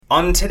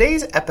On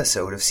today's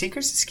episode of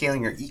Secrets to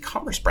Scaling Your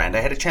E-commerce Brand,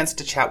 I had a chance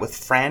to chat with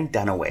Fran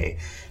Dunaway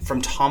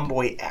from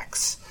Tomboy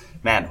X.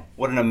 Man,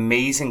 what an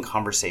amazing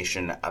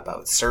conversation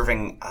about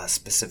serving a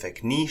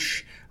specific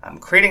niche,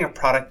 creating a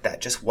product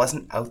that just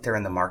wasn't out there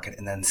in the market,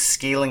 and then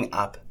scaling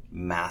up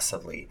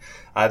massively.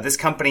 This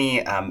company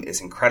is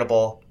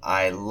incredible.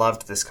 I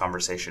loved this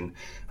conversation,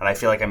 and I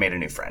feel like I made a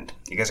new friend.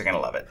 You guys are going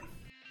to love it.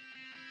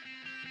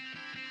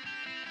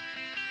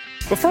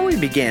 Before we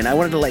begin, I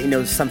wanted to let you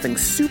know something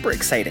super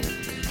exciting.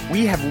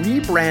 We have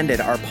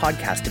rebranded our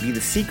podcast to be the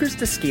Secrets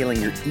to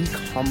Scaling Your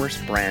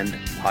E-commerce Brand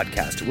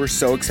podcast. We're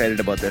so excited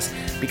about this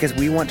because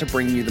we want to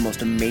bring you the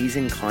most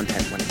amazing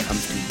content when it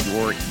comes to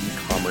your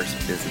e-commerce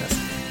business.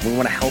 We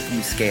want to help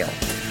you scale.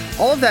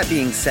 All of that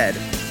being said,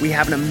 we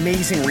have an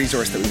amazing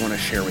resource that we want to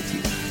share with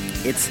you.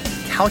 It's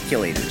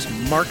calculators,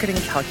 marketing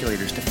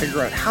calculators to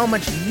figure out how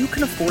much you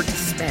can afford to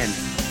spend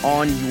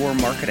on your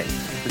marketing.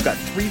 We've got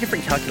 3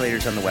 different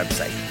calculators on the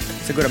website.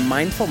 So go to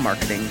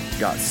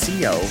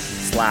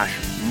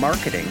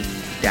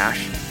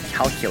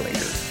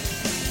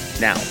mindfulmarketing.co/marketing-calculator.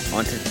 Now,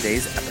 on to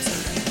today's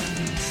episode.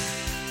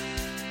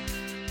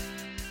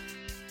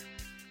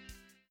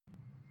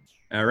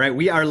 All right,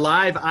 we are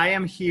live. I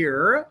am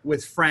here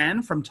with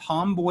Fran from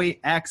Tomboy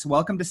X.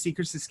 Welcome to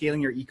Secrets to Scaling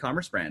Your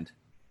E-commerce Brand.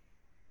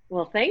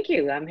 Well, thank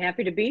you. I'm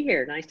happy to be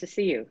here. Nice to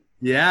see you.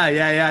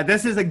 Yeah.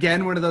 This is,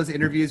 again, one of those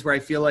interviews where I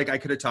feel like I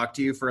could have talked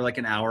to you for like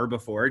an hour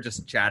before,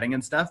 just chatting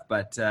and stuff.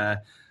 But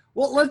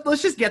well,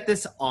 let's just get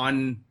this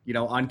on,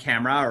 on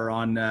camera or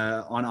on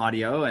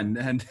audio,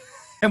 and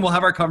we'll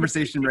have our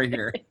conversation right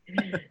here.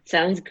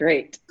 Sounds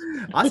great.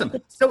 Awesome.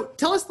 So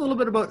tell us a little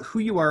bit about who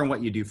you are and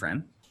what you do,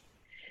 Fran.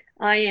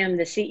 I am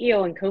the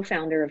CEO and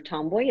co-founder of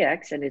Tomboy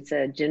X, and it's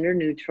a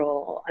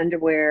gender-neutral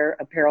underwear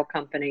apparel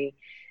company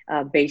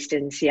based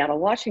in Seattle,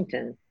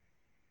 Washington.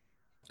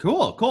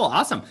 Cool.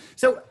 Awesome.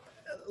 So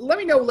let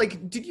me know,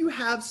 did you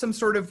have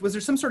was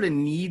there some sort of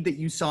need that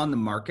you saw in the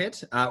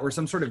market or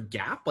some sort of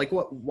gap?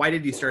 Why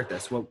did you start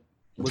this? Was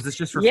this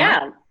just for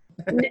fun?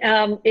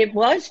 It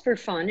was for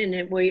fun.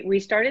 And we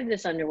started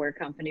this underwear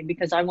company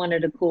because I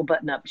wanted a cool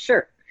button-up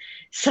shirt.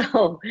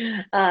 So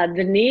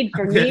the need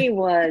for me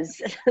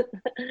was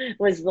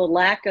the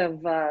lack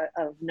of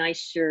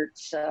nice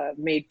shirts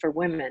made for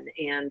women.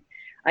 And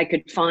I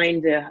could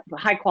find the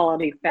high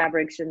quality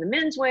fabrics in the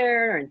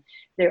menswear, and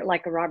they're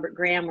like a Robert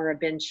Graham or a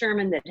Ben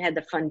Sherman that had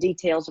the fun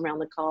details around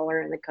the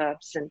collar and the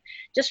cuffs, and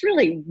just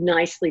really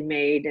nicely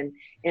made. And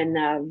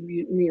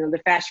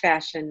the fast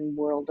fashion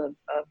world of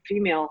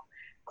female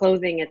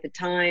clothing at the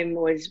time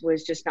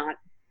was just not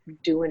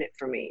doing it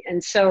for me.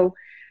 And so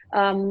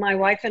my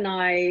wife and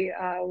I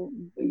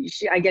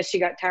guess she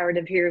got tired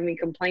of hearing me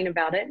complain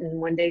about it,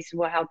 and one day said,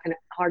 well, how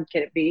hard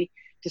can it be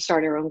to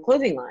start our own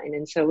clothing line?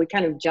 And so we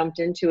kind of jumped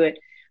into it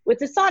with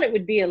the thought it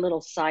would be a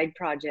little side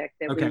project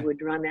that we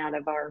would run out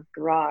of our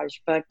garage.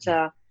 But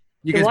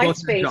you guys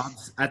both had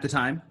jobs at the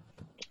time?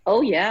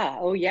 Oh yeah.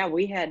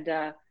 We had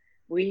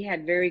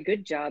very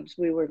good jobs.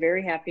 We were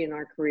very happy in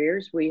our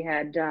careers. We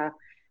had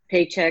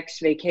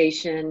paychecks,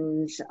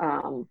 vacations,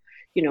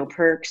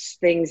 perks,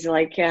 things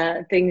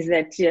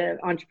that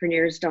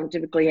entrepreneurs don't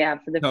typically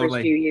have for the first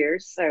few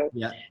years. So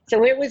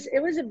it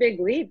was a big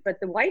leap, but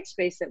the white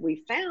space that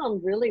we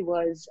found really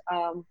was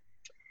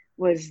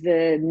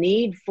the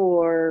need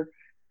for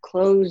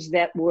clothes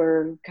that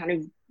were kind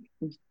of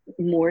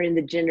more in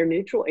the gender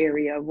neutral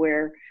area,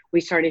 where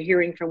we started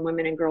hearing from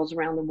women and girls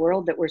around the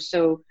world that were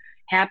so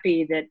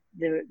happy that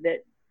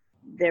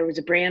there was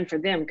a brand for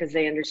them because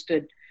they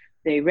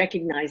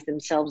recognized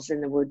themselves in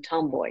the word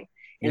tomboy.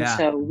 And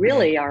so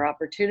really our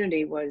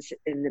opportunity was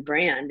in the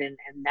brand. And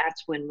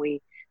that's when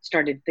we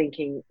started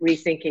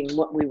rethinking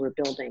what we were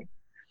building.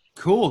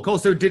 Cool.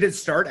 So did it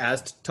start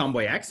as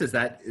Tomboy X? Was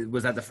that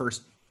the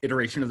first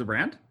iteration of the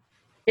brand?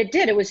 It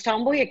did. It was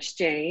Tomboy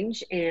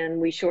Exchange, and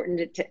we shortened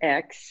it to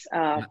X.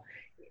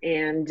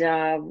 And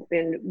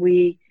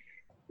we,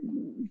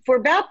 for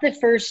about the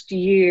first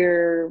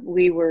year,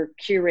 we were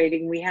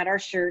curating. We had our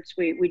shirts.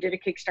 We did a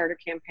Kickstarter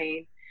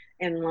campaign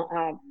and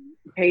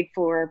paid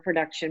for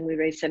production. We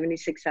raised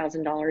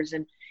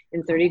 $76,000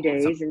 in 30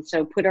 days. And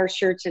so put our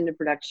shirts into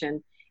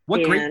production.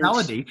 What great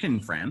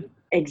validation, Fran.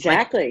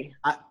 Exactly.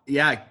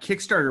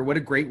 Kickstarter, what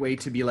a great way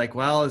to be like,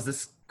 well, is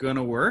this going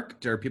to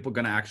work? Are people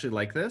going to actually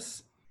like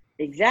this?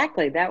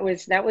 Exactly. That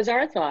was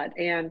our thought.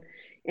 And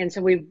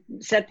so we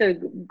set the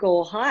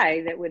goal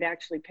high that would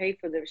actually pay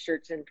for the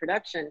shirts in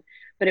production.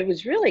 But it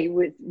was really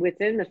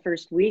within the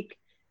first week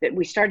that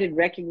we started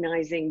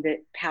recognizing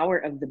the power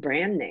of the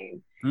brand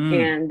name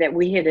and that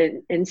we had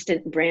an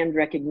instant brand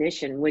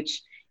recognition,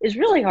 which is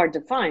really hard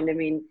to find. I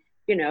mean,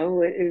 there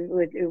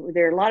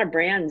are a lot of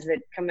brands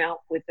that come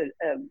out with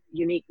a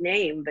unique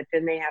name, but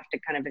then they have to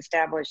kind of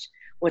establish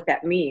what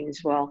that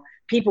means. Well,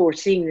 people were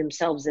seeing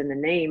themselves in the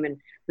name, and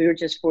we were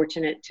just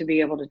fortunate to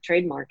be able to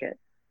trademark it.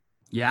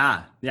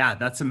 Yeah,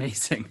 that's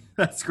amazing.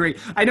 That's great.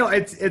 I know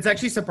it's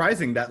actually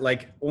surprising that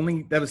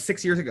that was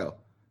 6 years ago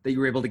that you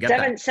were able to get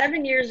that.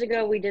 7 years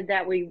ago we did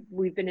that.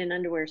 We've been in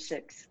underwear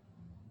 6.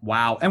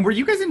 Wow. And were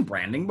you guys in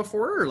branding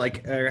before,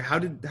 or how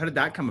did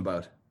that come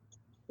about?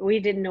 we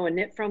didn't know a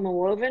knit from a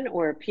woven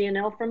or a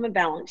P&L from a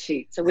balance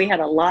sheet. So we had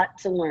a lot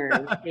to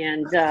learn.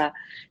 And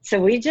so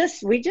we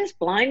just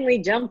blindly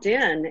jumped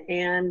in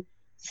and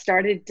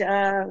started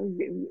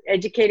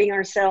educating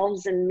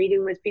ourselves and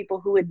meeting with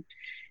people who would,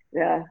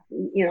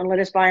 let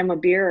us buy them a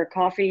beer or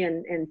coffee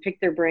and pick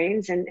their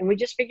brains. And we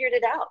just figured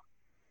it out.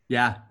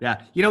 Yeah.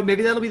 Yeah.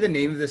 Maybe that'll be the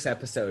name of this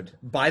episode.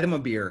 Buy them a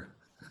beer.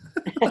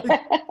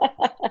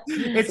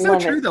 It's so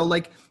true though.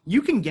 Like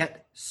you can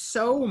get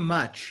so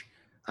much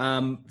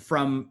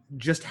from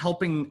just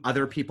helping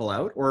other people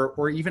out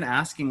or even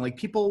asking, like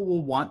people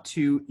will want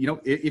to,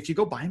 if you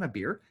go buy them a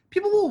beer,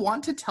 people will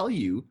want to tell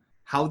you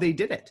how they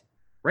did it.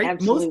 Right.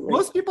 Absolutely.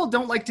 Most people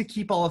don't like to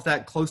keep all of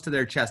that close to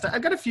their chest.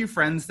 I've got a few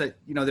friends that,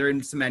 they're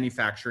in some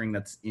manufacturing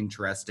that's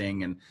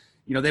interesting and,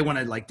 they want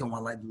to don't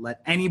want to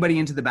let anybody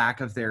into the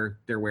back of their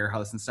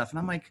warehouse and stuff. And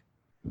I'm like,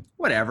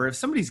 whatever, if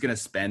somebody's going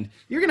to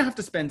you're going to have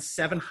to spend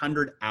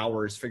 700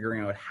 hours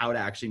figuring out how to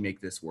actually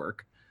make this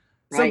work.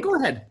 So right. Go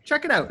ahead,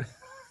 check it out.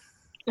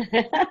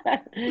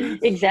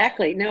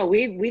 Exactly. No,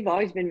 we've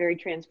always been very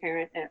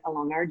transparent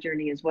along our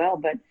journey as well.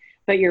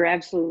 But you're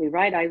absolutely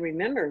right. I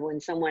remember when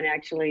someone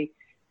actually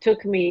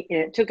took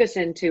us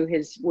into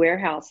his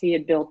warehouse. He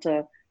had built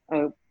a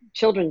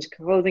children's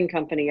clothing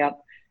company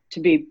up to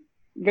be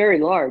very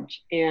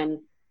large, and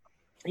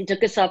he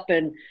took us up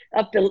the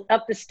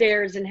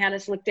stairs and had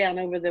us look down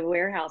over the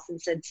warehouse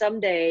and said,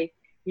 "Someday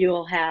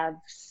you'll have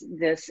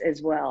this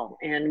as well."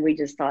 And we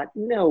just thought,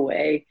 no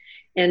way.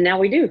 And now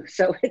we do.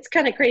 So it's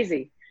kind of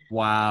crazy.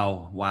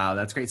 Wow.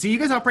 That's great. So you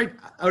guys operate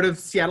out of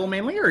Seattle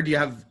mainly, or do you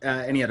have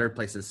any other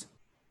places?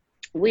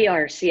 We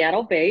are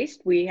Seattle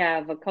based. We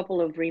have a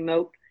couple of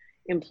remote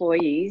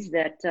employees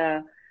that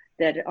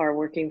are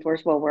working for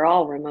us. Well, we're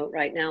all remote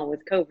right now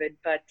with COVID,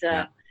 but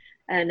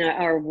and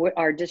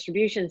our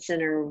distribution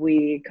center,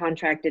 we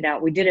contracted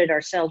out. We did it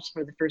ourselves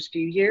for the first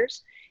few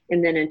years.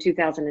 And then in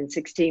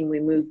 2016, we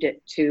moved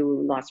it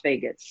to Las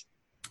Vegas.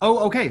 Oh,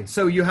 okay.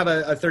 So you have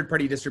a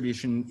third-party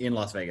distribution in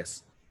Las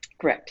Vegas.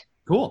 Correct.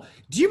 Cool.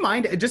 Do you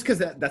mind, just because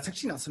that's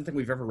actually not something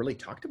we've ever really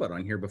talked about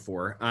on here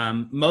before.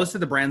 Most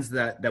of the brands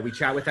that we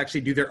chat with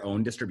actually do their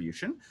own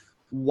distribution.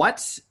 What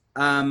sort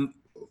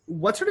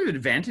of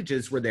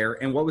advantages were there,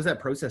 and what was that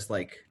process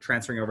like,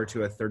 transferring over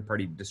to a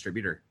third-party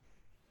distributor?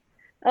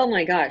 Oh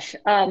my gosh.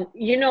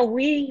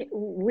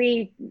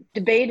 We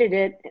debated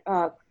it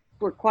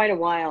for quite a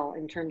while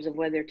in terms of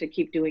whether to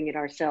keep doing it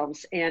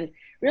ourselves. And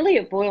really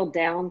it boiled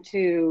down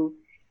to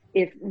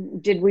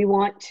did we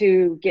want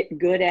to get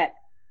good at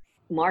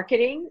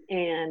marketing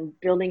and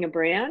building a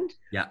brand,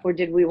 or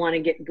did we want to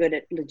get good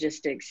at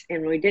logistics?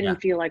 And we didn't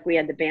feel like we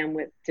had the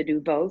bandwidth to do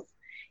both.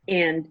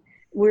 And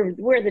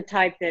we're the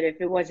type that if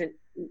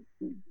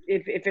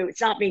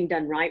it's not being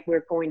done right,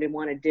 we're going to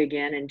want to dig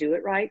in and do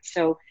it right.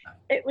 So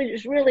it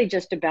was really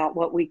just about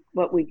what we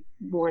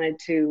wanted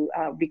to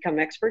become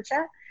experts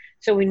at.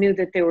 So we knew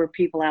that there were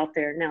people out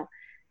there. Now,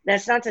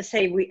 that's not to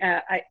say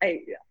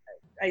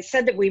I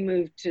said that we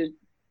moved to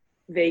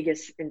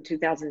Vegas in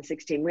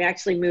 2016. We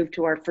actually moved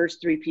to our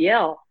first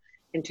 3PL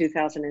in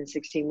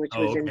 2016, which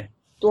was in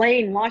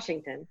Blaine,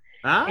 Washington.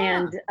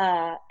 And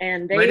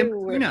they right in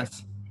between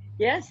us.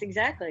 Yes,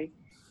 exactly.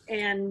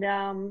 And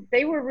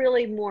they were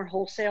really more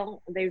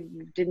wholesale. They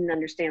didn't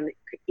understand the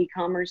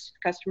e-commerce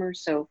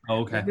customers. So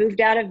we moved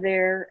out of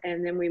there,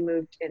 and then we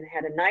moved and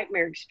had a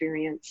nightmare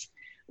experience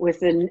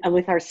with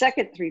our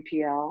second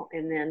 3PL,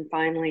 and then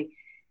finally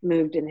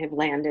moved and have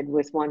landed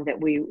with one that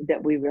we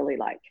really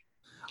like.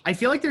 I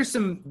feel like there's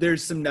some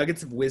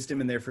nuggets of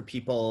wisdom in there for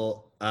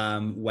people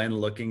when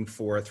looking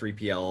for a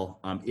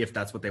 3PL, if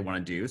that's what they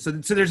want to do. So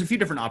there's a few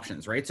different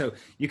options, right? So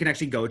you can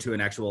actually go to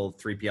an actual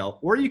 3PL,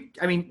 or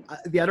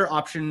the other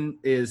option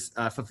is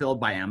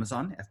fulfilled by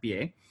Amazon,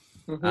 FBA.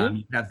 Mm-hmm.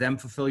 You can have them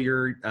fulfill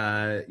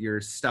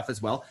your stuff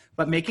as well,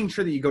 but making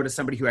sure that you go to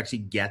somebody who actually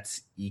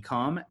gets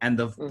e-com and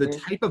the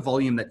type of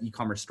volume that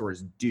e-commerce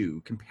stores do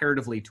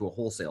comparatively to a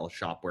wholesale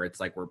shop where it's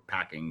like we're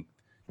packing,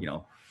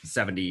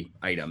 70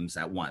 items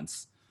at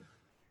once.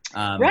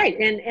 Right.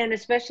 And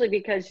especially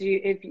because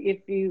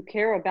if you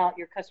care about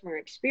your customer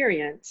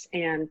experience,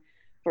 and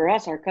for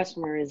us, our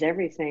customer is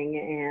everything,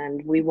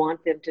 and we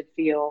want them to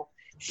feel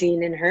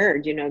seen and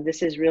heard.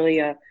 This is really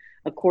a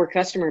core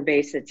customer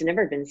base that's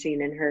never been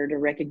seen and heard or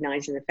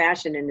recognized in the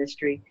fashion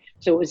industry.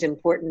 So it was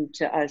important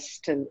to us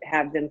to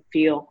have them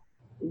feel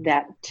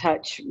that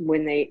touch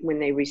when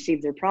they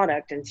receive their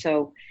product. And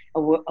so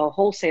a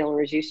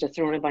wholesaler is used to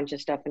throwing a bunch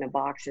of stuff in a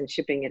box and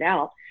shipping it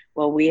out.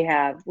 Well, we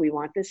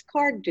want this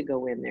card to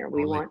go in there.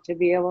 We want to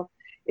be able,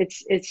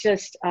 it's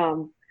just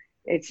a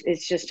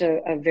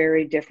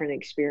very different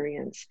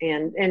experience.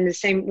 And the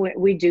same,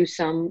 we do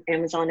some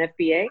Amazon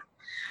FBA,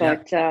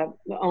 but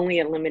only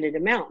a limited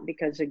amount,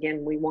 because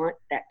again, we want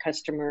that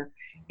customer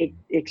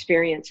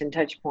experience and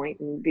touch point,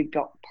 and be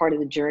part of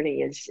the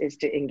journey is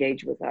to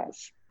engage with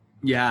us.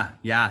 Yeah.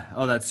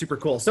 Oh, that's super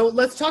cool. So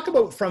let's talk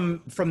about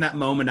from that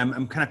moment.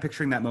 I'm kind of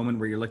picturing that moment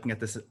where you're looking at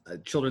this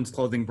children's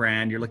clothing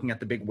brand. You're looking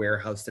at the big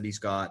warehouse that he's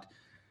got,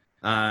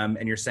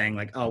 and you're saying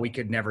like, oh, we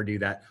could never do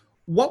that.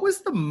 What was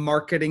the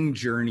marketing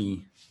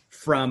journey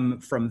from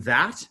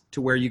that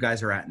to where you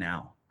guys are at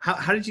now?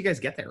 How did you guys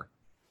get there?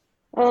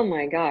 Oh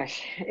my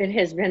gosh, it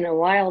has been a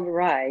wild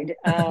ride.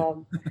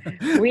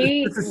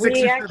 This is six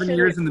We or 7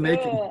 years actually, in the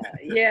making.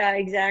 yeah,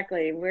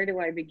 exactly. Where do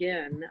I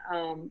begin?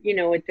 You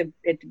know, at the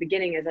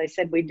beginning, as I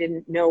said, we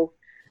didn't know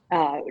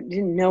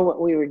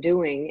what we were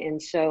doing,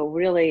 and so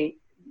really,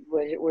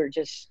 we're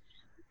just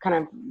kind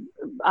of.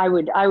 I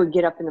would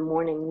get up in the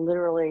morning,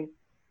 literally,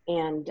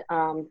 and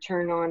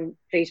turn on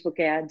Facebook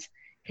ads,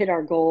 hit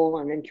our goal,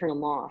 and then turn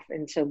them off.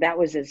 And so that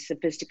was as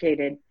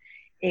sophisticated.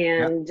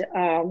 Yeah. And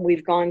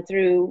we've gone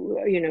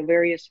through, you know,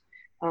 various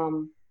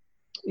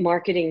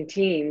marketing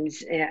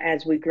teams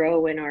as we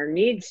grow and our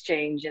needs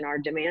change and our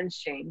demands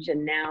change.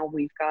 And now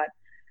we've got,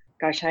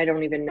 gosh, I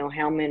don't even know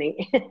how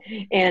many,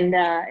 and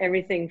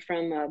everything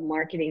from a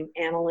marketing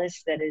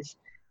analyst that is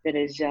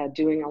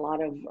doing a lot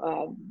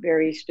of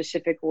very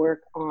specific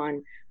work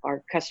on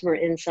our customer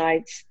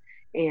insights,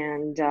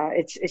 and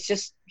it's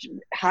just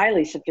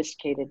highly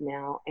sophisticated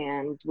now,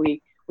 and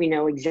we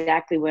know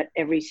exactly what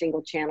every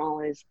single channel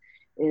is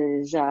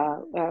you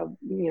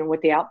know,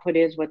 what the output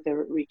is, what the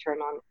return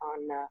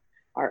on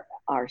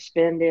our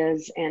spend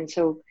is, and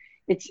so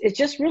it's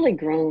just really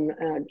grown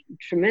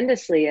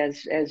tremendously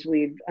as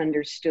we've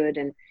understood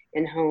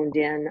and honed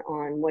in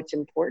on what's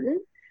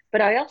important.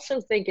 But I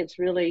also think it's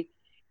really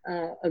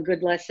a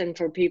good lesson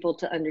for people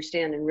to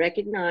understand and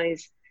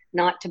recognize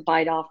not to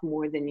bite off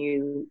more than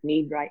you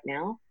need right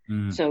now.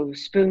 So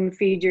spoon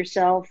feed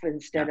yourself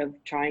instead of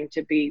trying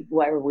to be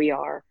where we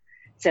are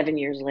 7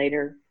 years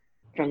later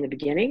from the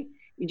beginning.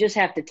 You just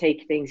have to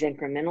take things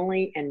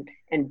incrementally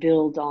and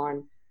build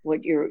on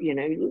what you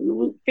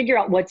know, figure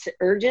out what's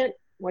urgent,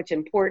 what's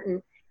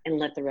important, and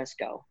let the rest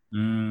go.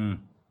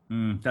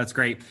 That's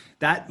great.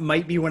 That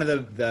might be one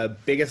of the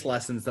biggest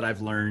lessons that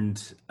I've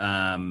learned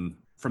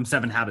from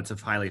 7 Habits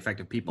of Highly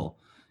Effective People,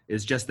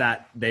 is just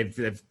that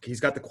he's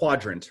got the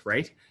quadrant,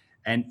 right?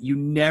 And you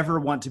never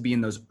want to be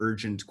in those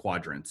urgent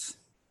quadrants,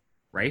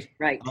 right?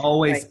 Right.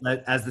 Always,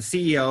 right. As the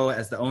CEO,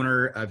 as the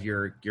owner of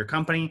your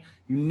company,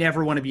 you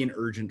never want to be in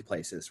urgent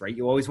places, right?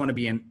 You always want to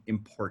be in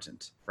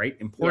important, right?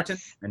 Important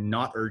and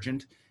not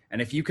urgent.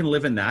 And if you can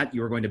live in that,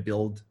 you are going to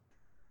build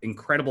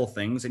incredible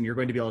things, and you're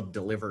going to be able to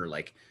deliver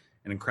like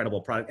an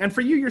incredible product. And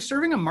for you, you're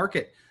serving a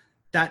market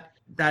that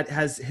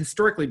has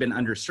historically been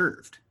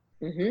underserved,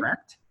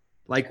 correct?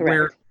 Like correct.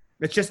 Where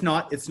it's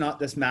not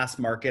this mass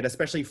market,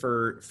 especially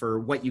for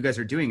what you guys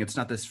are doing. It's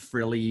not this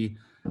frilly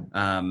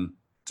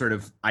sort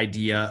of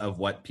idea of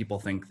what people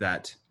think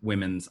that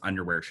women's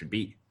underwear should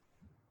be.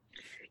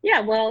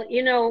 Yeah, well,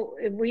 you know,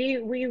 we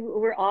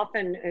were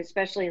often,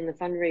 especially in the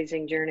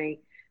fundraising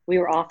journey, we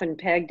were often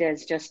pegged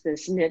as just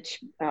this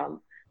niche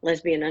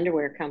lesbian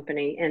underwear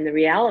company. And the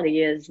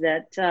reality is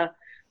that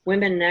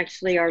women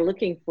actually are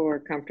looking for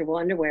comfortable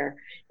underwear.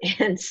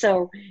 And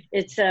so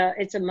it's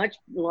a much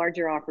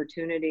larger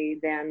opportunity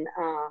than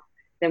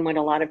what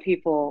a lot of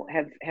people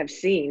have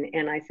seen.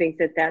 And I think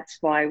that's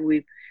why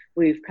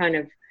we've kind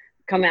of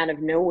come out of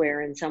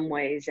nowhere in some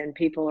ways, and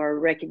people are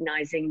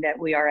recognizing that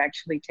we are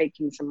actually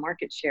taking some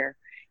market share,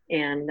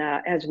 and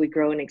as we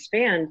grow and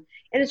expand.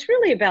 And it's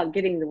really about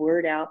getting the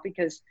word out,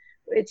 because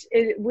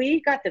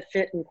we got the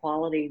fit and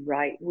quality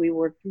right. We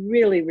worked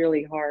really,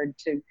 really hard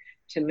to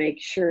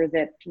make sure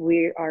that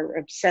we are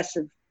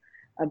obsessive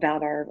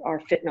about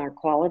our fit and our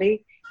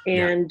quality.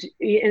 And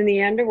in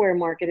the underwear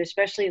market,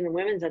 especially in the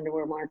women's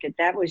underwear market,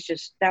 that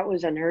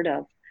was unheard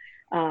of.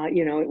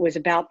 You know, it was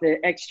about the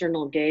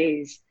external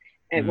gaze.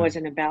 It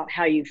wasn't about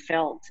how you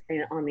felt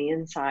on the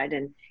inside.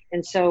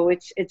 And so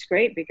it's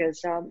great,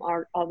 because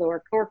although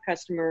our core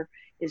customer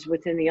is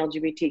within the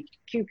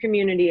LGBTQ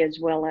community, as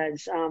well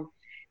as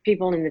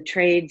people in the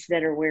trades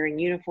that are wearing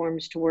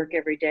uniforms to work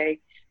every day,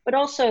 but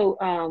also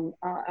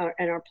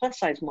in our plus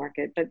size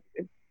market. But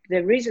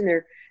the reason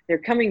they're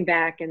coming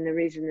back, and the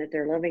reason that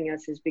they're loving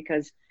us, is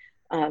because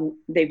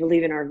they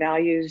believe in our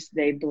values,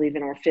 they believe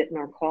in our fit and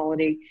our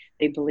quality,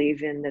 they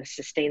believe in the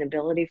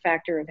sustainability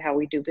factor of how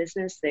we do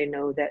business. They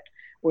know that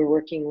we're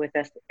working with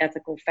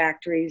ethical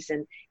factories,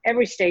 and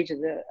every stage of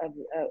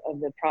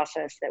the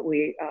process that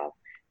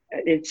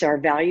it's our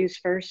values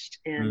first,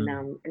 and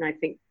I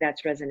think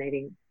that's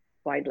resonating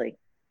widely.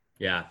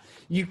 Yeah,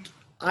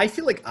 I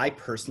feel like I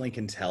personally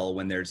can tell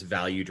when there's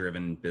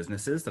value-driven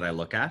businesses that I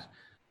look at.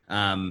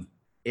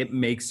 It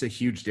makes a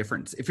huge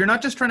difference. If you're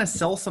not just trying to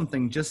sell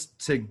something just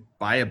to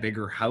buy a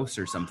bigger house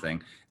or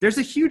something, there's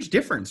a huge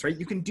difference, right?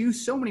 You can do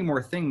so many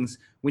more things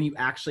when you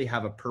actually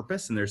have a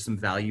purpose and there's some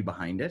value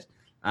behind it.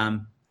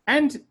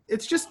 And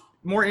it's just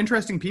more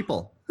interesting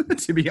people,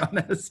 to be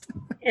honest.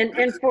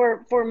 And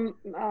for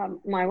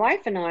my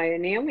wife and I,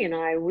 and Naomi and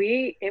I,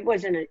 it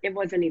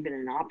wasn't even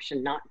an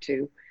option not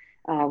to.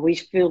 We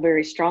feel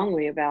very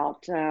strongly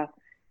about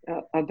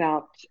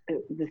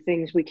the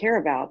things we care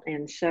about,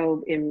 and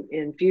so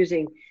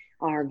infusing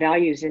our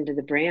values into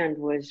the brand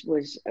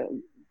was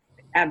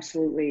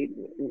absolutely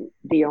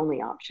the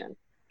only option.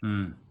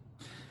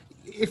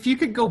 If you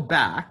could go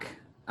back,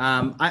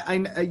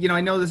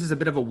 I know this is a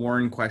bit of a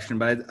Warren question,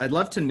 but I'd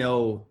love to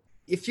know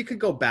if you could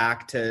go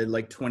back to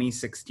like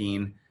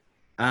 2016,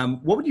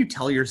 what would you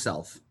tell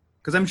yourself?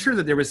 Because I'm sure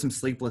that there was some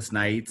sleepless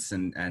nights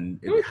and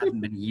it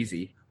hasn't been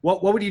easy.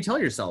 What would you tell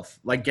yourself?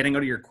 Like getting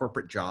out of your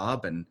corporate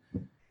job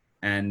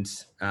and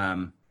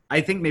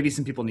I think maybe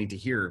some people need to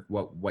hear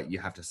what you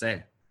have to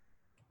say.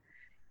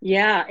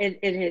 Yeah, it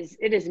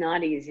is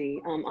not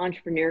easy.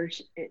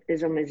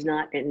 Entrepreneurism is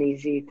not an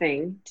easy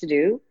thing to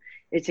do.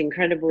 It's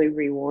incredibly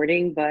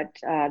rewarding, but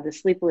the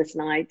sleepless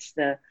nights,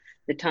 the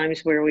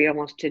times where we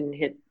almost didn't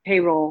hit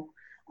payroll,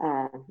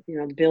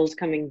 the bills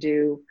coming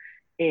due,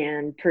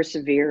 and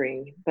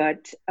persevering.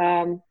 But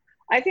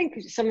I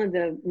think some of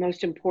the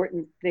most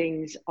important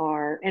things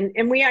are,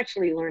 and we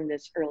actually learned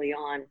this early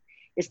on,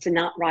 is to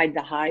not ride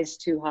the highs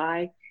too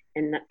high,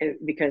 and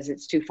because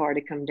it's too far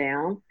to come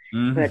down,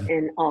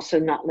 and also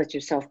not let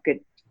yourself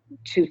get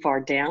too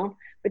far down,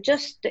 but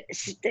just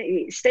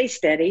stay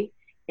steady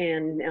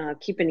and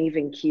keep an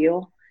even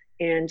keel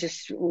and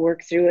just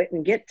work through it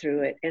and get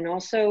through it. And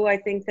also, I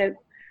think that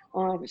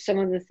some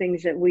of the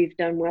things that we've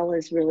done well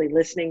is really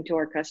listening to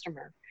our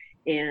customer,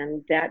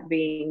 and that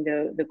being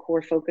the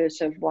core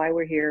focus of why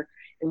we're here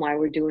and why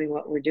we're doing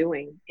what we're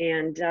doing.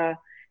 And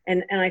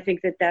I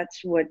think that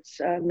that's what's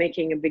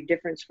making a big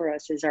difference for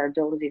us, is our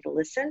ability to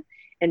listen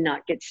and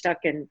not get stuck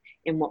in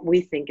what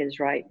we think is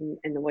right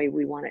and the way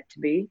we want it to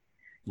be.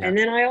 Yeah. And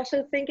then I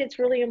also think it's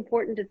really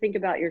important to think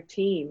about your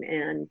team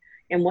and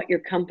what your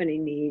company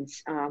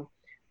needs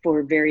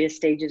for various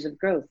stages of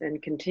growth,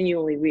 and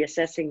continually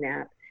reassessing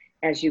that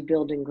as you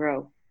build and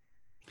grow.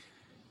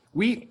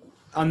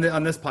 On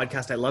this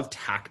podcast, I love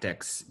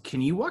tactics.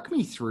 Can you walk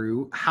me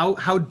through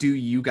how do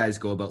you guys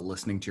go about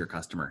listening to your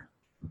customer?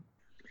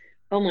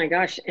 Oh my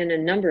gosh, in a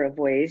number of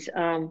ways.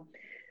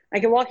 I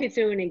can walk you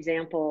through an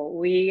example.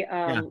 We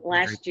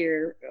last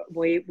year,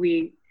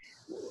 we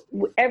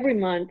every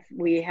month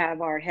we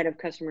have our head of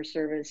customer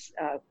service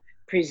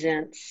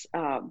presents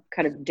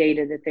kind of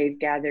data that they've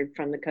gathered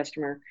from the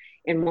customer,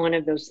 and one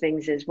of those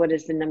things is, what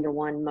is the number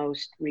one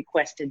most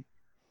requested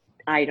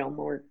item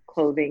or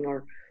clothing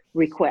or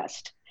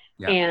request?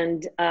 Yeah.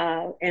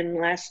 And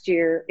last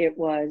year it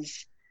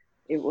was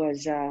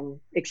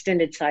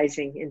extended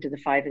sizing into the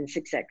 5 and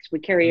 6X. We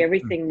carry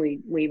everything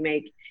we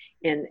make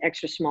in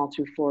extra small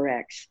through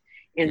 4X.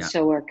 And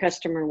so our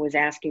customer was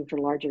asking for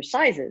larger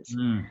sizes.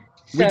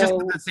 We just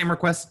did the same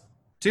request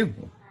too.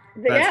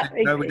 We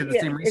did the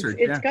same research.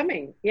 It's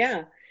coming.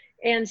 Yeah.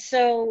 And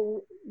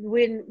so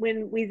when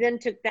we then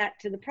took that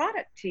to the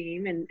product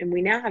team, and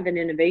we now have an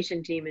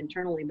innovation team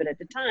internally, but at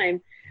the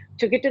time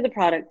took it to the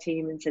product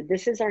team and said,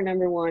 this is our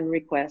number one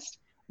request.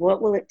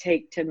 What will it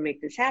take to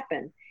make this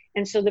happen?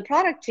 And so the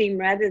product team,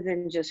 rather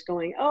than just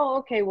going, oh,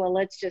 okay, well,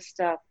 let's just,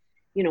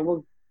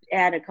 we'll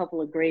add a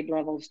couple of grade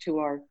levels to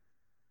our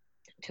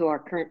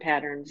current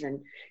patterns and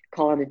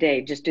call it a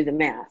day, just do the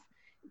math.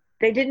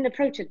 They didn't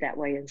approach it that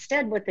way.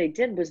 Instead, what they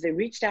did was they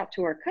reached out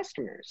to our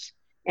customers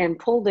and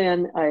pulled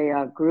in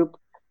a group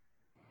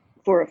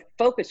for a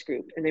focus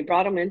group. And they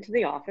brought them into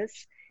the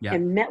office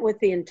and met with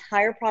the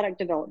entire product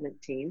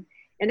development team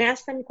and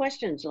asked them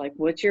questions like,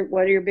 what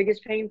are your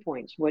biggest pain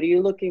points? What are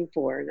you looking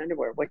for in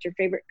underwear? What's your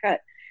favorite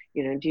cut?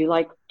 Do you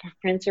like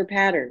prints or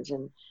patterns?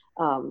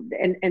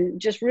 And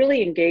just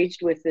really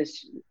engaged with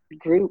this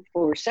group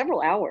for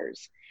several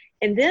hours,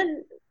 and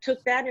then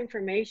took that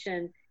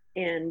information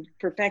and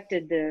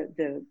perfected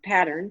the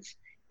patterns,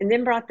 and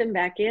then brought them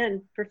back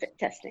in for fit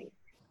testing.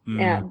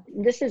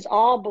 This is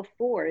all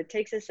before. It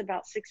takes us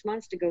about 6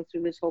 months to go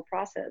through this whole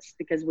process,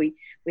 because we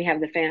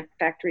have the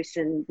factory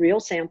send real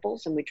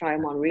samples and we try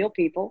them on real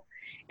people.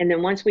 And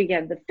then once we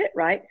get the fit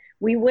right,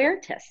 we wear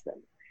test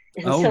them.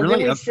 And so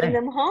really? Then we send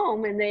them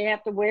home, and they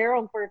have to wear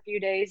them for a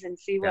few days and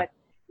see what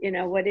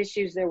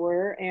issues there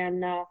were.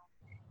 And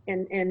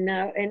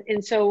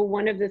so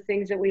one of the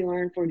things that we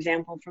learned, for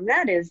example, from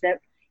that is that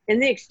in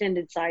the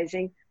extended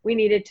sizing, we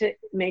needed to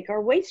make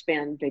our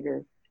waistband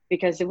bigger,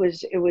 because it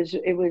was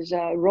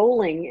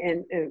rolling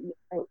and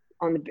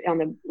on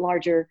the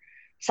larger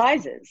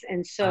sizes.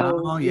 And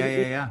so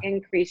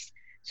increased.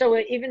 So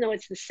even though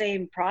it's the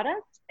same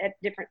product at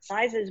different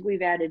sizes,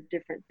 we've added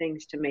different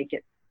things to make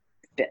it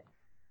fit.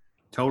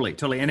 Totally.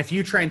 And if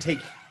you try and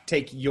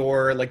take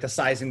your, like, the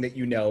sizing that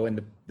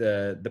and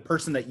the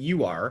person that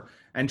you are,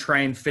 and try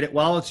and fit it,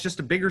 well, it's just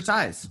a bigger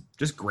size.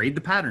 Just grade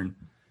the pattern,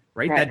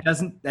 right?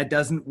 That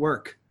doesn't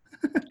work.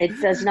 It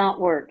does not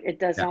work. It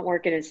does not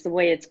work, and it's the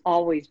way it's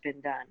always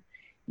been done.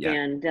 Yeah.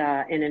 And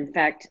in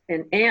fact,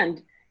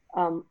 it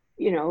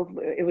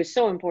was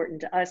so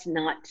important to us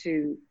not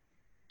to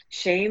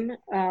shame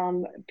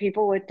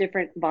people with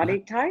different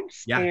body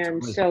types. Yeah,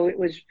 and totally. So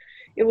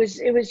it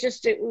was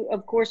just,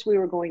 of course we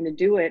were going to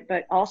do it,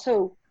 but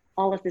also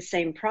all at the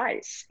same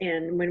price.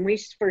 And when we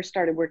first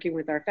started working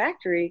with our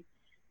factory,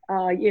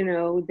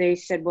 they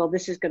said, well,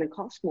 this is going to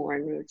cost more.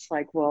 And it's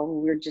like, well,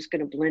 we're just going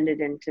to blend it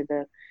into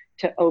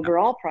to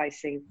overall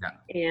pricing.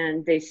 Yeah.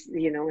 And they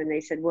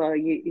said, well,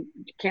 you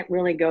can't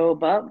really go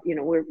above,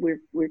 we're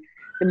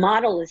the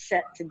model is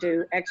set to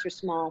do extra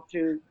small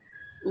through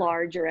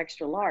large or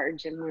extra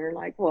large. And we're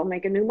like, well,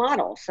 make a new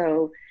model.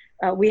 So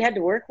we had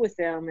to work with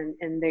them,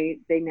 and they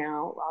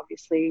now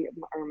obviously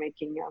are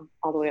making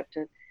all the way up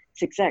to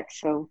 6X.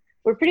 So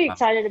we're pretty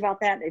excited about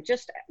that. It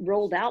just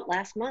rolled out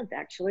last month,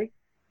 actually.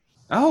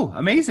 Oh,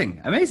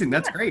 amazing.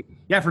 That's great.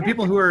 Yeah. For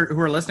people who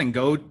are listening,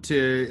 go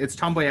to, it's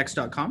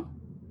tomboyx.com.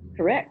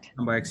 Correct.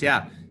 Tomboyx.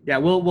 Yeah. Yeah.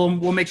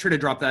 We'll make sure to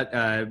drop that,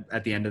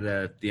 at the end of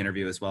the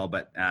interview as well,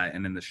 but,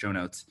 and in the show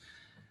notes.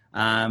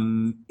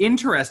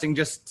 Interesting.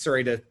 Just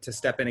sorry to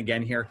step in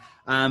again here.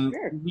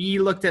 Sure. We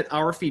looked at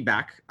our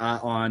feedback,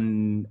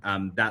 on,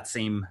 that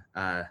same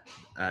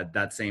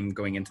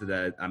going into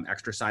the,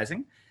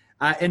 exercising,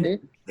 and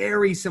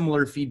very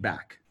similar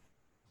feedback,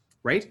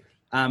 right?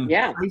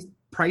 Yeah.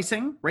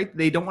 Pricing, right?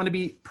 They don't want to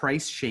be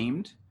price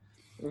shamed,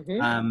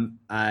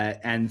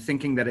 and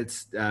thinking that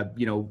it's,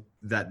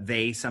 that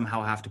they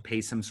somehow have to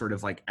pay some sort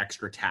of like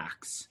extra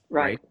tax,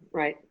 right?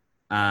 Right.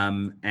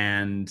 And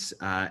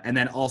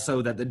then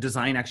also that the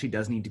design actually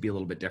does need to be a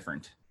little bit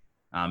different.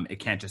 It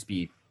can't just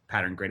be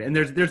pattern graded. And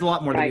there's a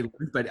lot more that we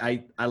learned, but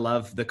I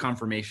love the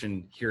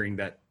confirmation hearing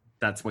that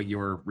that's what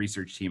your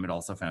research team had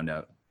also found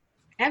out.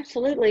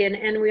 Absolutely.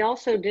 And we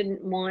also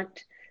didn't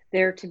want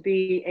there to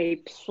be a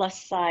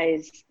plus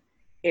size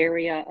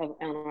area on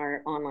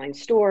our online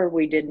store.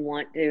 We didn't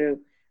want to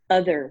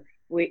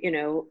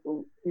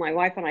my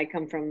wife and I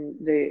come from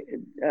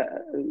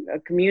a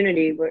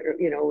community where,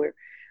 we're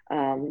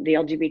the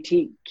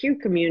LGBTQ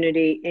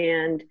community,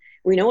 and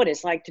we know what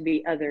it's like to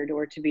be othered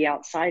or to be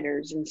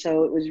outsiders. And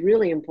so it was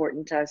really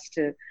important to us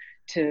to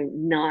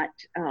not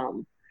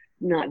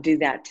do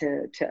that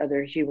to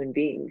other human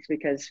beings,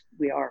 because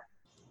we are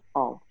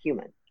all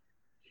human.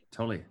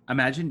 Totally.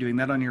 Imagine doing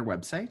that on your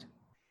website,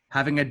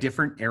 having a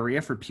different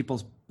area for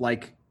people's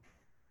like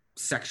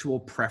sexual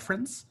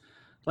preference.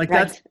 Like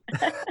that's,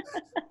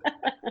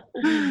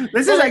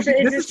 this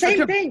it's the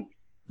same thing.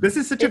 This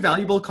is such a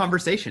valuable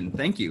conversation.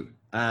 Thank you.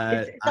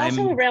 It's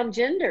also around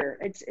gender.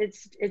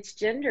 It's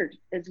gendered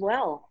as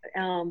well.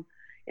 And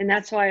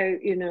that's why,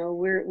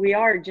 we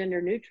are a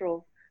gender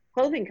neutral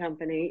clothing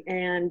company.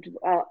 And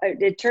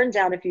it turns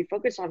out if you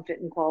focus on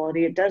fit and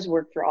quality, it does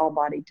work for all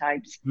body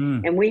types.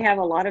 And we have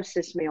a lot of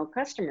cis male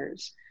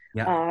customers.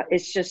 Yeah.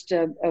 It's just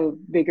a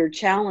bigger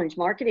challenge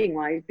marketing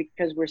wise,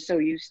 because we're so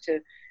used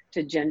to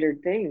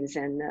gendered things,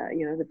 and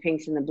the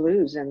pinks and the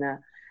blues, and the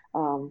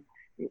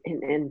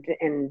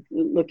and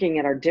looking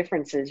at our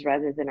differences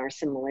rather than our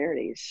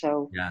similarities.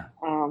 So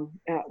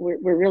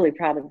we're really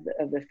proud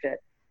of the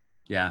fit.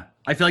 Yeah,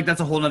 I feel like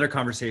that's a whole nother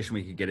conversation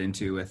we could get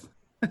into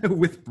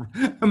with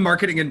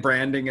marketing and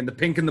branding and the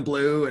pink and the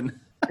blue, and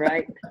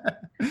right.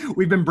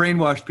 We've been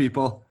brainwashed,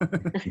 people.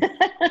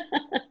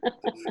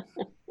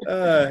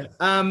 Okay,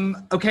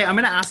 I'm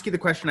going to ask you the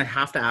question I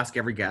have to ask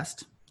every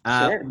guest.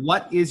 Sure.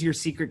 What is your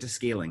secret to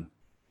scaling?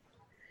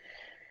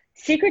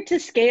 Secret to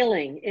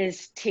scaling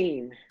is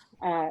team.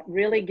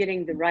 Really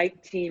getting the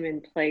right team in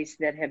place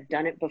that have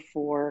done it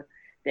before,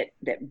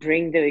 that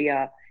bring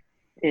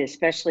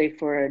especially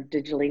for a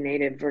digitally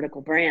native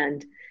vertical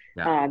brand,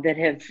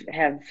 that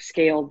have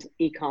scaled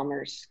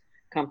e-commerce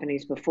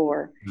companies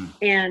before.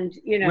 And,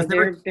 was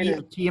there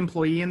a key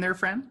employee in there,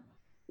 friend?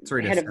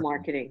 Sorry, head of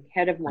marketing.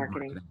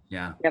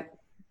 Yeah. Yep.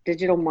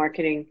 Digital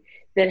marketing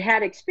that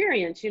had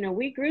experience.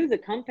 We grew the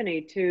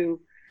company to,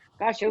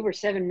 over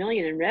 7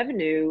 million in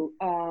revenue,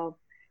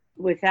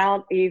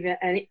 without even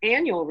an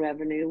annual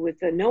revenue, with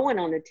no one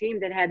on the team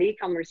that had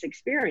e-commerce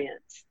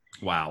experience.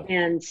 Wow.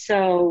 And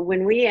so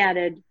when we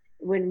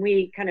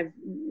kind of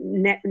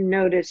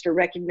noticed or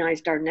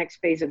recognized our next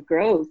phase of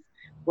growth,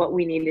 what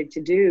we needed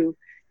to do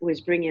was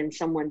bring in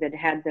someone that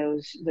had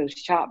those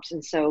chops.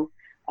 And so,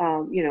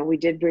 we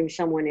did bring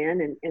someone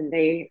in, and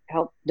they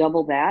helped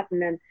double that.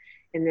 And then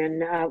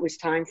it was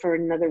time for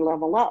another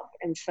level up.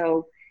 And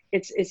so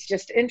it's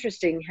just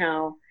interesting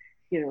how,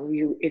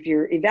 if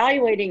you're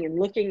evaluating and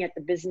looking at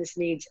the business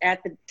needs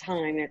at the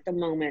time, at the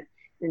moment,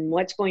 and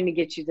what's going to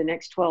get you the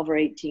next 12 or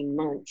 18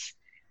 months,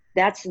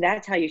 that's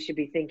how you should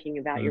be thinking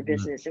about your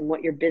business and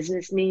what your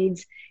business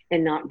needs,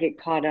 and not get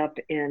caught up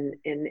in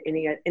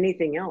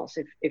anything else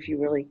if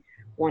you really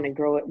want to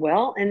grow it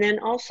well. And then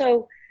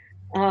also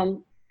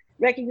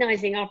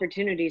recognizing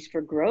opportunities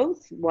for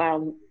growth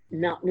while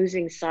not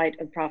losing sight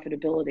of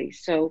profitability.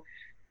 So,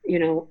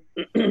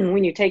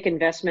 when you take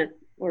investment,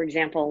 for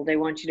example, they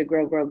want you to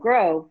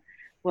grow.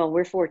 Well,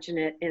 we're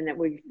fortunate in that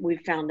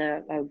we've found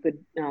a good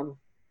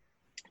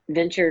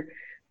venture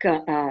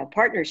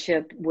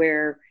partnership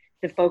where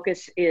the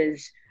focus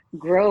is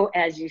grow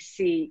as you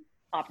see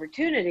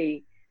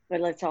opportunity, but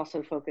let's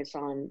also focus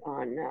on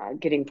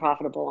getting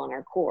profitable on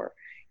our core.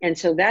 And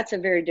so that's a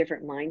very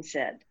different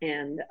mindset,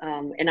 and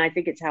I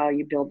think it's how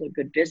you build a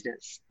good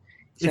business.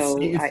 So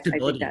it's I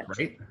think that,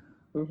 right?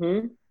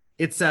 Mm-hmm.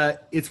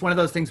 It's one of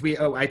those things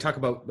I talk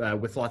about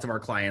with lots of our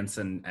clients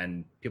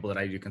and people that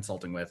I do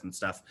consulting with and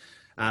stuff.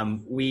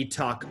 We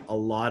talk a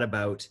lot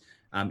about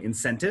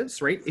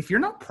incentives, right? If you're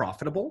not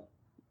profitable,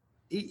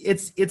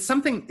 it's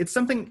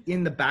something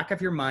in the back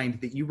of your mind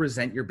that you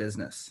resent your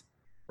business,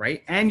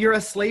 right? And you're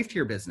a slave to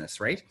your business,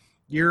 right?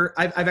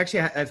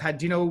 I've had,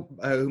 do you know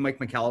who Mike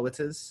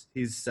Michalowicz is?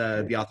 He's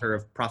the author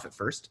of Profit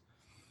First.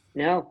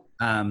 No.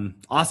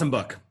 Awesome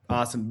book.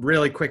 Awesome.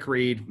 Really quick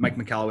read. Mike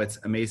Michalowicz,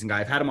 amazing guy.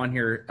 I've had him on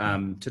here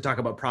to talk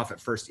about profit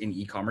first in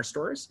e-commerce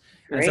stores.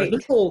 And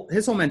Great. so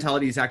his whole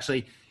mentality is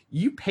actually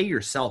you pay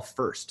yourself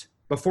first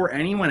before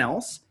anyone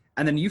else,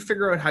 and then you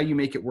figure out how you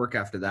make it work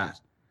after that.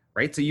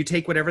 Right. So you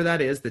take whatever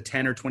that is, the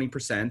 10 or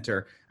 20%,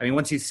 or I mean,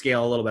 once you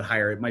scale a little bit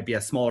higher, it might be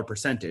a smaller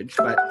percentage,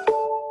 but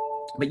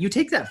you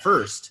take that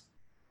first.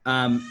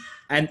 And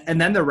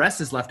then the rest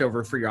is left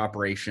over for your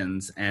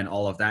operations and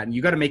all of that. And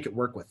you got to make it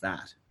work with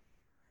that.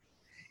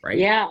 Right.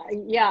 Yeah.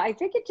 I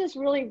think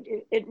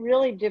it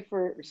really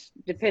differs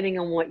depending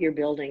on what you're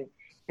building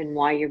and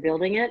why you're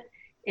building it.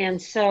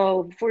 And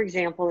so, for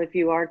example, if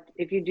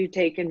you do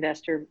take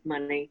investor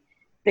money,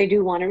 they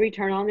do want a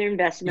return on their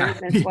investment.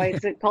 Yeah. That's why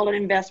it's called an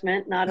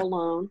investment, not a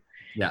loan.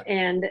 Yeah.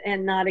 And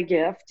not a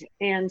gift.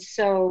 And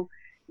so,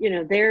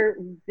 their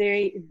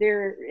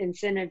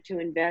incentive to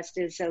invest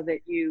is so that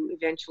you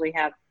eventually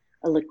have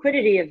a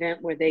liquidity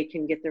event where they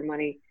can get their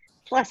money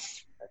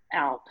plus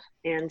out.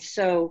 And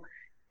so,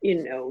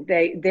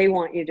 they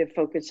want you to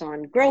focus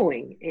on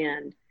growing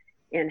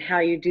and how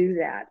you do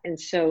that. And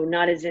so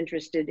not as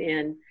interested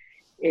in,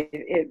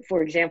 if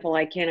for example,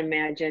 I can't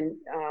imagine,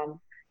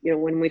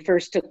 when we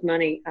first took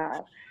money,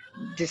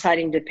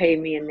 deciding to pay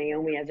me and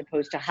Naomi as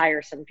opposed to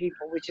hire some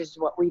people, which is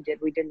what we did.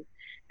 We didn't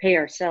pay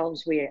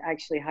ourselves. We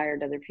actually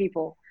hired other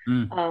people.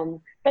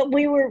 But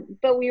we were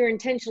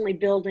intentionally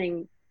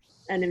building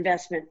an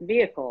investment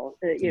vehicle,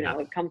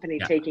 a company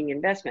taking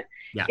investment.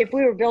 Yeah. If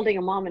we were building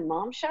a mom and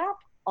mom shop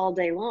all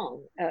day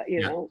long,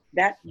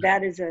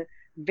 that is a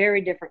very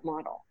different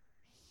model.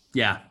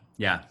 Yeah.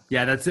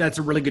 That's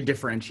a really good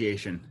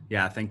differentiation.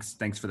 Yeah.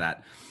 Thanks for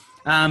that.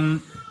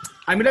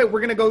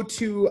 We're gonna go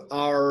to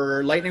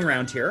our lightning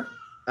round here.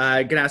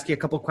 Gonna ask you a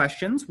couple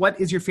questions. What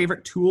is your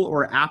favorite tool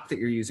or app that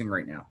you're using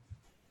right now?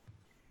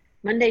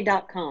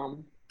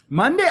 Monday.com.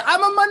 Monday.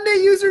 I'm a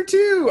Monday user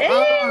too.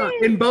 Hey!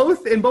 In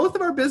both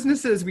of our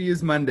businesses, we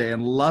use Monday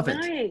and love it.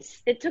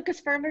 Nice. It took us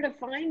forever to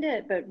find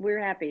it, but we're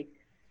happy.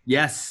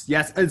 Yes.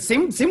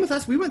 Same with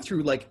us. We went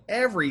through like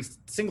every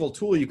single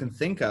tool you can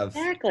think of.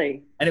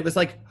 Exactly. And it was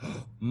like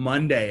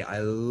Monday. I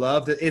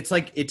loved it. It's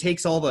like it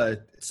takes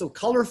it's so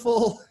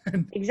colorful.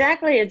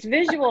 Exactly. It's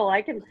visual.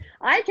 I can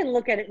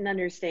look at it and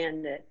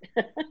understand it.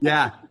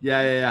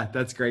 Yeah.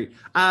 That's great. Do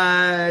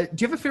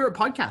you have a favorite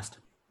podcast?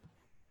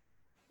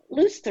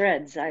 Loose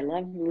Threads. I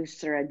love Loose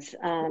Threads.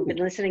 Been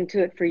listening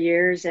to it for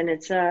years, and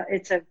it's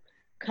a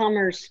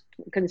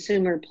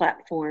consumer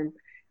platform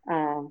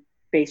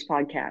based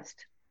podcast.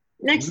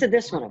 Next to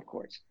this one, of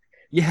course.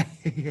 Yeah.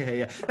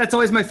 That's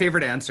always my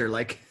favorite answer.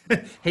 Like,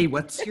 hey,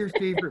 what's your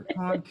favorite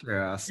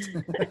podcast?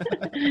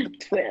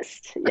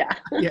 Twist. Yeah.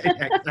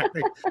 Yeah,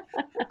 exactly.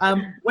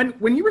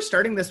 When you were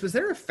starting this, was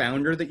there a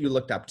founder that you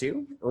looked up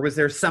to, or was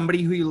there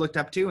somebody who you looked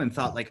up to and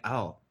thought like,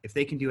 oh, if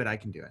they can do it, I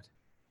can do it?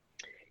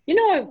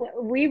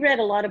 We read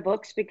a lot of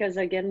books because,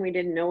 again, we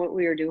didn't know what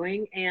we were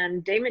doing.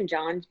 And Daymond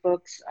John's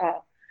books,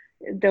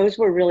 those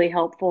were really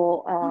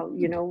helpful.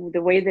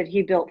 The way that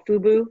he built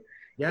FUBU,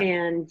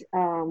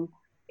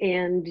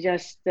 and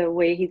just the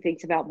way he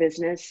thinks about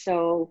business.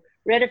 So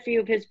read a few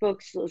of his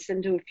books,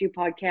 listened to a few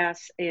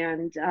podcasts,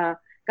 and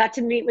got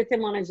to meet with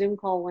him on a Zoom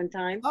call one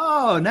time.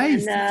 Oh,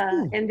 nice.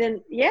 And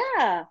then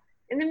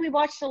we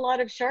watched a lot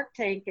of Shark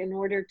Tank in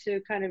order to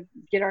kind of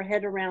get our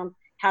head around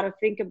how to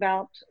think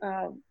about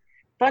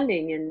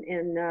funding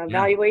and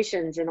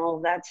valuations and all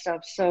of that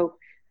stuff. So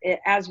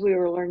as we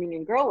were learning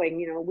and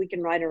growing, we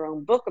can write our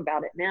own book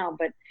about it now,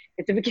 but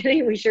at the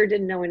beginning we sure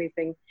didn't know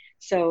anything.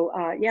 So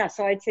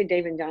so I'd say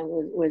Daymond John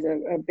was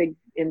a big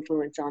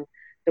influence on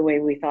the way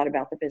we thought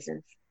about the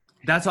business.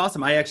 That's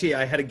awesome. I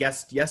had a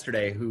guest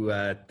yesterday who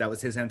that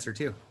was his answer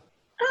too.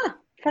 Ah,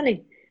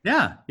 funny.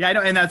 Yeah, I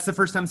know, and that's the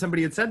first time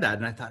somebody had said that,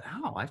 and I thought,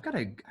 I've got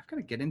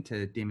to get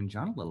into Daymond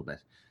John a little bit.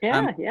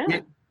 Yeah.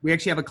 We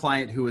actually have a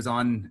client who was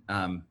on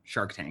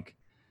Shark Tank.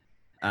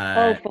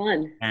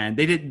 Fun! And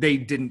they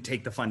didn't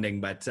take the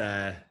funding, but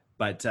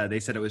they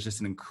said it was just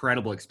an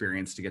incredible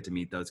experience to get to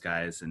meet those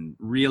guys and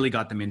really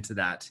got them into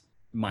that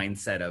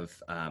mindset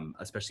of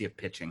especially of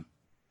pitching.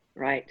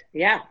 Right.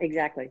 Yeah.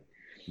 Exactly.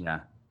 Yeah.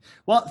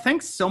 Well,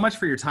 thanks so much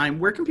for your time.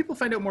 Where can people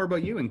find out more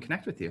about you and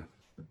connect with you?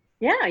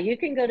 Yeah, you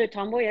can go to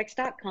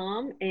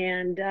tomboyx.com,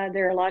 and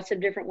there are lots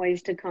of different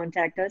ways to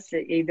contact us,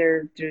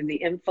 either through the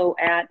info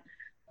 @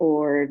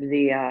 or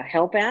the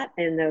help @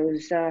 and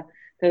those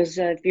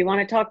if you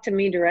want to talk to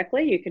me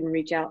directly, you can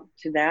reach out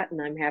to that,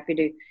 and I'm happy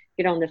to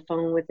get on the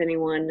phone with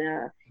anyone,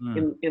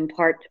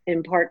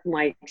 impart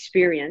my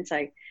experience.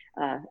 I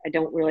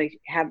don't really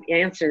have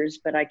answers,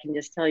 but I can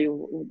just tell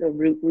you the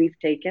route we've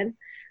taken.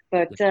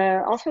 But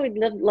also, we'd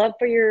love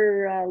for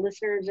your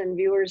listeners and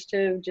viewers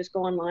to just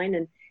go online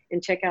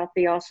and check out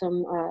the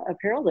awesome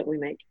apparel that we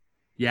make.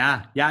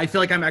 Yeah. I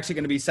feel like I'm actually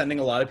going to be sending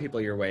a lot of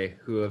people your way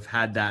who have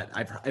had that.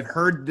 I've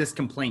heard this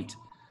complaint,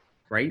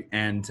 right?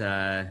 And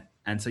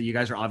so you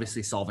guys are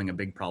obviously solving a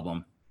big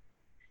problem.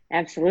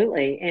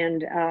 Absolutely,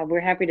 and we're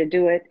happy to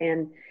do it.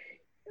 And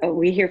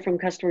we hear from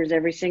customers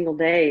every single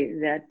day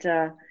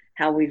that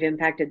how we've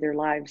impacted their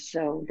lives.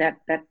 So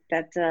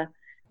that's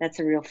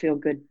a real feel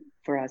good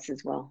for us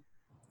as well.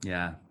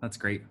 Yeah, that's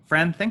great.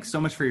 Fran, thanks so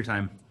much for your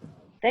time.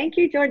 Thank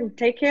you, Jordan.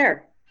 Take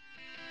care.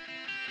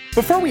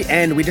 Before we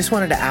end, we just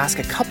wanted to ask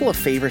a couple of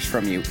favors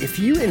from you. If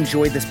you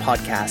enjoyed this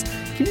podcast,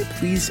 can you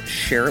please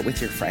share it with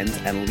your friends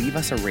and leave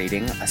us a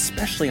rating,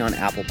 especially on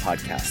Apple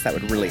Podcasts? That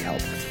would really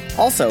help.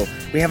 Also,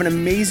 we have an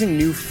amazing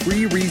new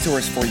free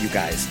resource for you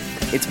guys.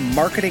 It's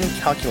Marketing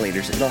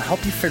Calculators. It'll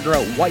help you figure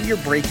out what your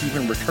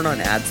break-even return on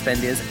ad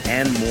spend is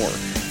and more.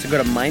 So go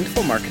to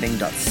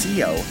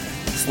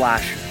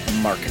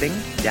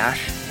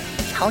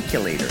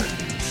mindfulmarketing.co/marketing-calculator to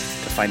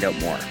find out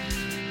more.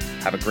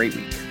 Have a great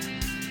week.